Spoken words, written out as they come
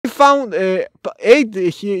found 8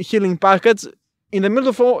 healing packets in the middle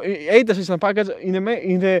of 8 assistant packets in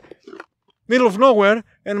the middle of nowhere,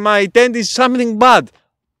 and my tent is something bad.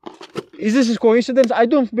 Is this a coincidence? I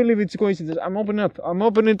don't believe it's a coincidence. I'm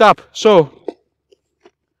opening it up. So,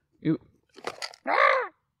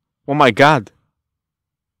 oh my God.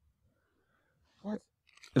 What?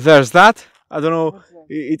 There's that. I don't know.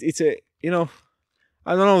 It's a,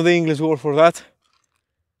 I don't know the English word for that.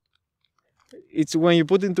 It's when you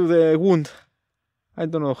put into the wound. I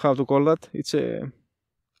don't know how to call that. It's a...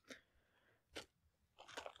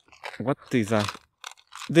 What is that?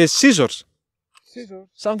 The scissors. Scissors?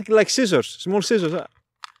 Something like scissors. Small scissors.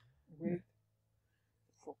 Wait.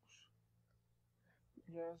 Focus.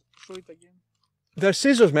 Yeah, show it again. They're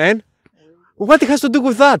scissors, man. Wait. What it has to do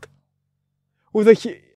with that? With the...